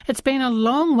It's been a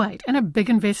long wait and a big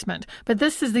investment, but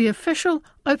this is the official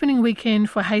opening weekend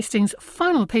for Hastings'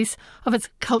 final piece of its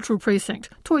cultural precinct,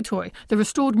 Toitoi, the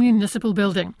restored municipal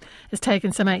building. It's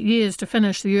taken some 8 years to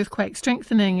finish the earthquake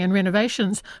strengthening and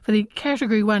renovations for the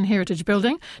Category 1 heritage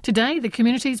building. Today, the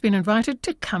community's been invited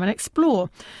to come and explore.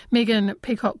 Megan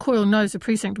Peacock-Coyle knows the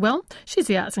precinct well. She's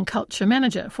the Arts and Culture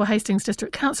Manager for Hastings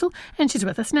District Council, and she's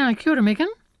with us now. Kia ora, Megan.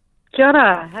 Kia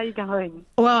ora, how are you going?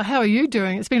 Well, how are you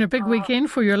doing? It's been a big weekend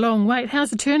for your long wait. How's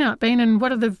the turnout been, and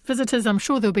what are the visitors, I'm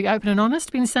sure they'll be open and honest,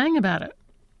 been saying about it?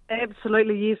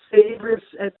 Absolutely, yes.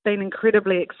 It's been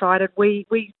incredibly excited. We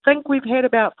think we've had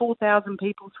about 4,000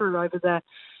 people through over the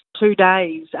 2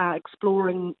 days,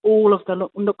 exploring all of the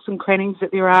nooks and crannies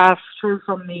that there are through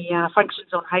from the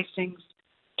functions on Hastings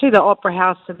to the Opera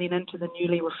House and then into the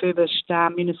newly refurbished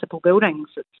municipal buildings.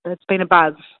 It's been a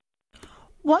buzz.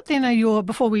 What then are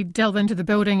before we delve into the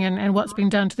building and what's been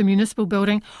done to the municipal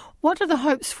building, what are the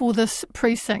hopes for this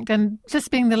precinct? And this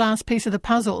being the last piece of the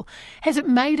puzzle, has it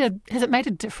made a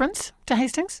difference to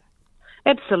Hastings?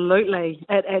 Absolutely,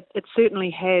 it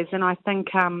certainly has, and I think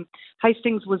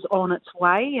Hastings was on its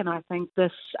way, and I think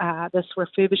this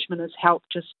refurbishment has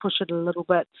helped just push it a little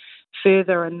bit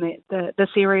further. And this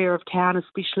area of town,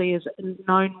 especially, is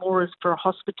known more as for a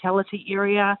hospitality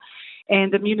area,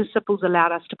 and the municipals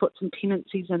allowed us to put some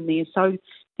tenancies in there. So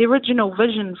the original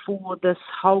vision for this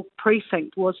whole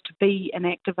precinct was to be an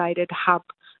activated hub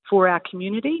for our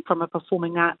community from a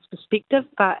performing arts perspective,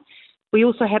 but we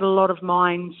also had a lot of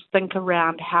minds think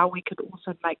around how we could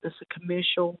also make this a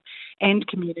commercial and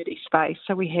community space.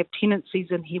 So we have tenancies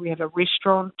in here. We have a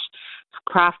restaurant,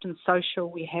 craft and social.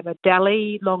 We have a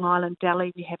deli, Long Island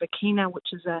Deli. We have a Kina, which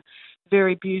is a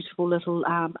very beautiful little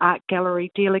art gallery,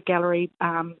 dealer gallery,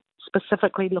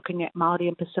 specifically looking at Māori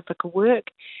and Pacifica work.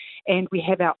 And we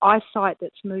have our eyesight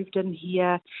that's moved in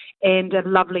here, and a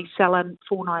lovely Salon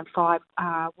 495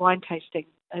 wine tasting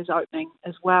is opening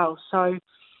as well. So,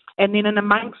 and then in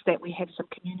amongst that, we have some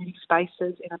community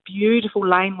spaces and a beautiful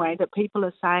laneway that people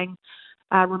are saying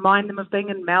remind them of being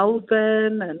in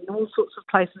Melbourne and all sorts of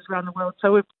places around the world.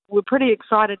 So we're pretty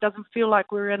excited. It doesn't feel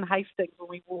like we're in Hastings when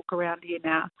we walk around here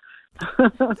now.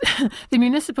 The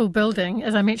municipal building,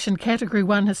 as I mentioned, Category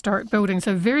 1 historic building,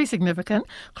 so very significant,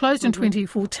 closed in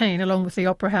 2014 along with the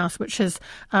Opera House, which has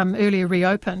earlier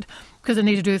reopened because it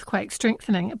needed earthquake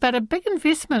strengthening. But a big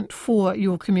investment for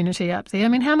your community up there. I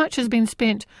mean, how much has been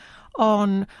spent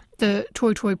on the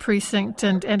Toitoi precinct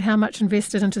and how much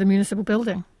invested into the municipal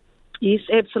building? Yes,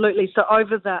 absolutely. So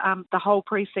over the whole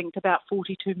precinct, about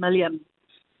 42 million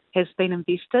has been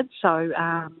invested. So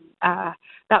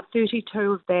about 32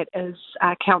 of that is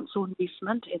council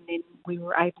investment, and then we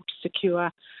were able to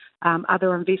secure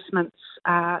other investments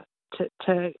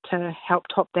to help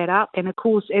top that up. And of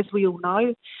course, as we all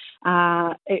know,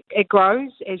 it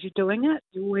grows as you're doing it.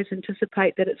 You always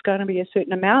anticipate that it's going to be a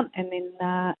certain amount, and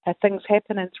then things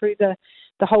happen. And through the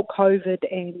whole COVID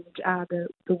and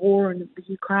the war in the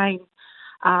Ukraine,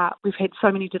 we've had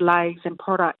so many delays and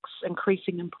products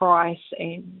increasing in price,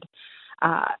 and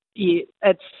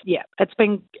it's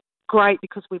been great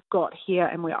because we've got here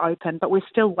and we're open, but we're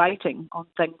still waiting on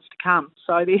things to come.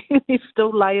 So there's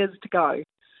still layers to go.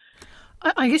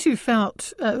 I guess you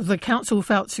felt, the council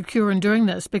felt secure in doing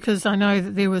this because I know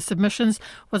that there were submissions.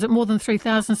 Was it more than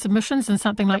 3,000 submissions and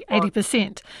something like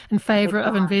 80% in favour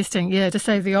of investing, to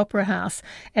save the Opera House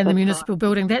and the municipal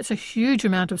building? That's a huge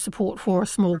amount of support for a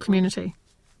small community.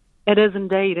 It is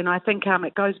indeed, and I think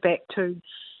it goes back to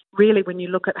really when you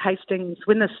look at Hastings,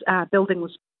 when this building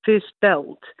was first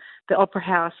built, the Opera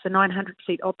House, the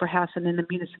 900-seat Opera House, and then the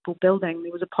municipal building,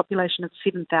 there was a population of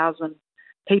 7,000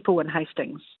 people in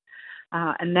Hastings.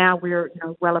 And now we're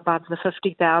well above the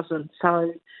 50,000.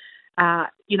 So,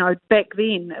 back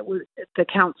then the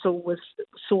council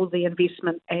saw the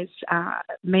investment as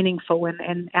meaningful,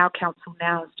 and our council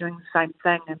now is doing the same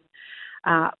thing. And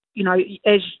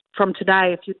as from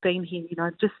today, if you've been here,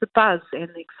 just the buzz and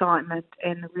the excitement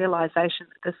and the realisation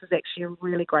that this is actually a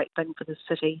really great thing for the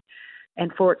city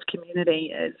and for its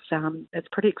community it's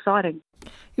pretty exciting.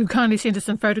 You kindly sent us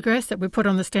some photographs that we put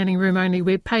on the Standing Room Only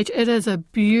webpage. It is a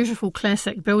beautiful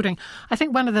classic building. I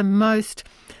think one of the most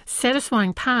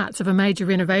satisfying parts of a major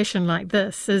renovation like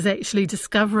this is actually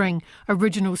discovering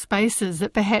original spaces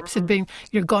that perhaps had been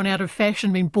gone out of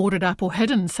fashion, been boarded up or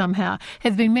hidden somehow.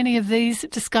 Have there been many of these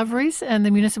discoveries in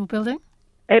the municipal building?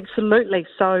 Absolutely.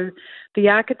 So the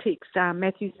architects,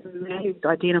 Matthews and Matthews,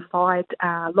 identified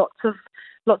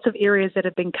lots of areas that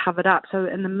have been covered up. So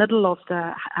in the middle of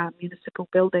the municipal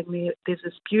building, there's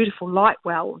this beautiful light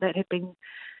well that had been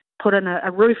put in,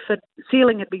 a roof,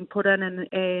 ceiling had been put in,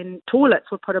 and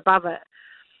toilets were put above it.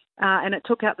 and it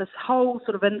took out this whole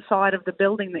sort of inside of the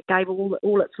building that gave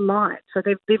all its light. So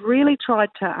they've really tried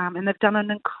to, and they've done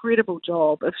an incredible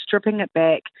job of stripping it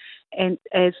back and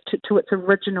as to its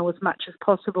original as much as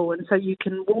possible. And so you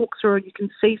can walk through, you can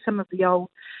see some of the old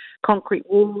concrete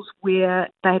walls where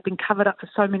they had been covered up for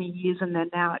so many years and they're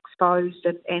now exposed,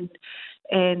 and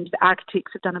the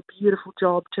architects have done a beautiful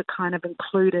job to kind of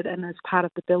include it in as part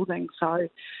of the building. So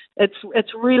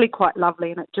it's really quite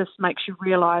lovely, and it just makes you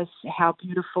realise how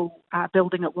beautiful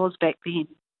building it was back then.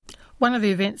 One of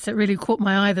the events that really caught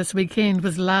my eye this weekend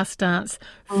was Last Dance,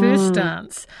 First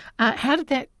Dance. How did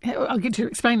that, I'll get to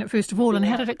explain it first of all, and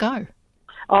how did it go?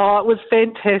 Oh, it was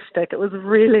fantastic. It was a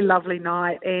really lovely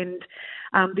night, and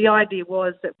the idea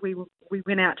was that we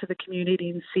went out to the community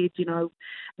and said, you know,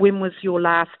 when was your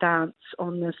last dance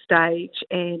on the stage?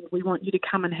 And we want you to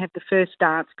come and have the first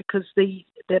dance, because the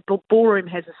ballroom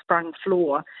has a sprung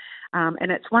floor,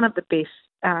 and it's one of the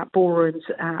best ballrooms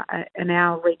in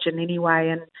our region anyway.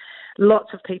 And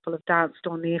lots of people have danced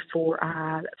on there for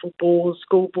balls,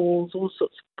 school balls, all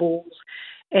sorts of balls.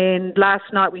 And last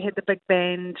night we had the big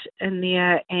band in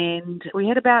there, and we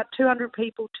had about 200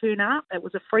 people turn up. It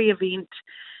was a free event,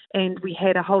 and we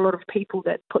had a whole lot of people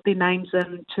that put their names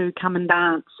in to come and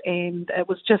dance, and it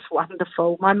was just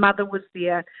wonderful. My mother was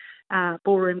there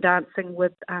ballroom dancing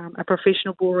with a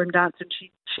professional ballroom dancer, and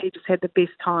she just had the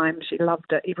best time. She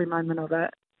loved it, every moment of it.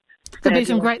 There'll be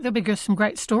some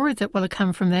great stories that will have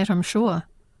come from that, I'm sure.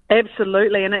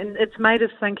 Absolutely, and it's made us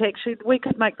think, actually, we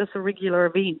could make this a regular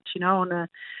event, you know, on a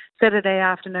Saturday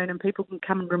afternoon, and people can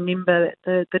come and remember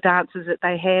the dances that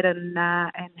they had and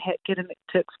get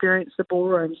to experience the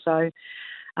ballroom. So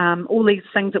all these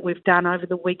things that we've done over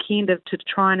the weekend to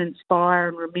try and inspire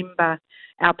and remember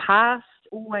our past,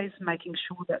 always making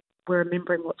sure that we're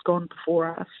remembering what's gone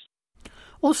before us.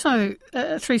 Also,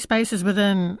 3 spaces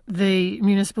within the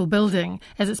municipal building,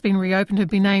 as it's been reopened, have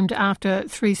been named after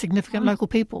 3 significant local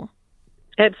people.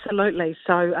 Absolutely.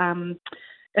 So,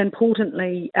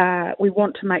 importantly, we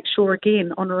want to make sure,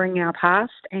 again, honouring our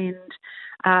past, and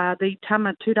the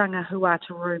Tama Turanga Huata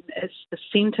room is the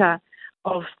centre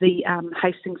of the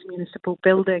Hastings Municipal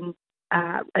Building.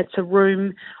 It's a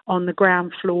room on the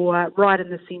ground floor, right in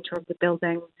the centre of the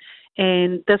building.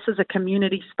 And this is a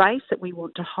community space that we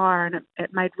want to hire, and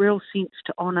it made real sense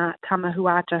to honour Tama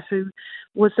Huata, who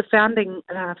was the founding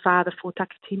father for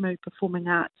Takitimu Performing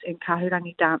Arts and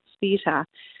Kahurangi Dance Theatre,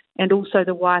 and also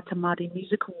the Waiata Māori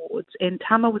Music Awards. And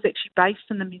Tama was actually based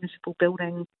in the municipal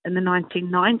building in the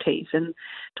 1990s, and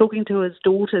talking to his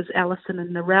daughters, Alison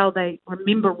and Narelle, they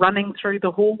remember running through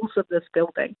the halls of this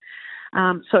building.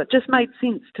 So it just made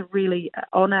sense to really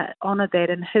honour that.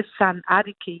 And his son,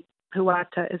 Ariki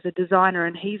Huata, is a designer,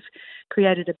 and he's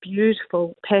created a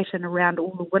beautiful pattern around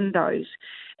all the windows,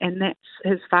 and that's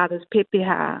his father's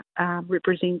pepeha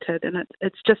represented. And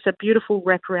it's just a beautiful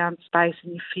wraparound space,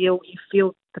 and you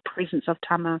feel the presence of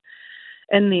Tama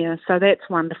in there. So that's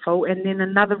wonderful. And then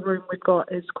another room we've got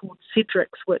is called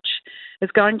Cedric's, which is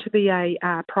going to be a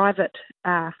private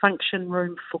function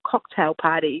room for cocktail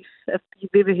parties, if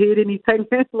you've ever heard anything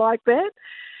like that.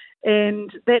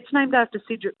 And that's named after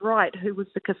Cedric Wright, who was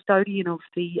the custodian of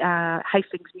the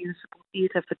Hastings Municipal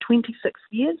Theatre for 26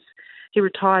 years. He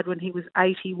retired when he was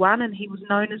 81, and he was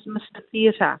known as Mr.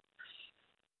 Theatre.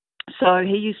 So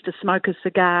he used to smoke a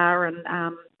cigar,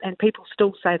 and people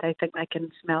still say they think they can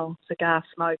smell cigar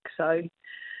smoke. So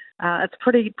it's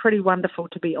pretty wonderful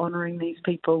to be honouring these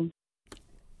people.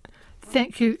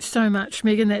 Thank you so much,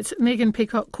 Megan. That's Megan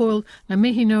Peacock-Coyle, ngā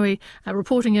mihi nui,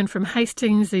 reporting in from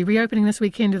Hastings, the reopening this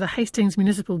weekend of the Hastings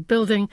Municipal Building.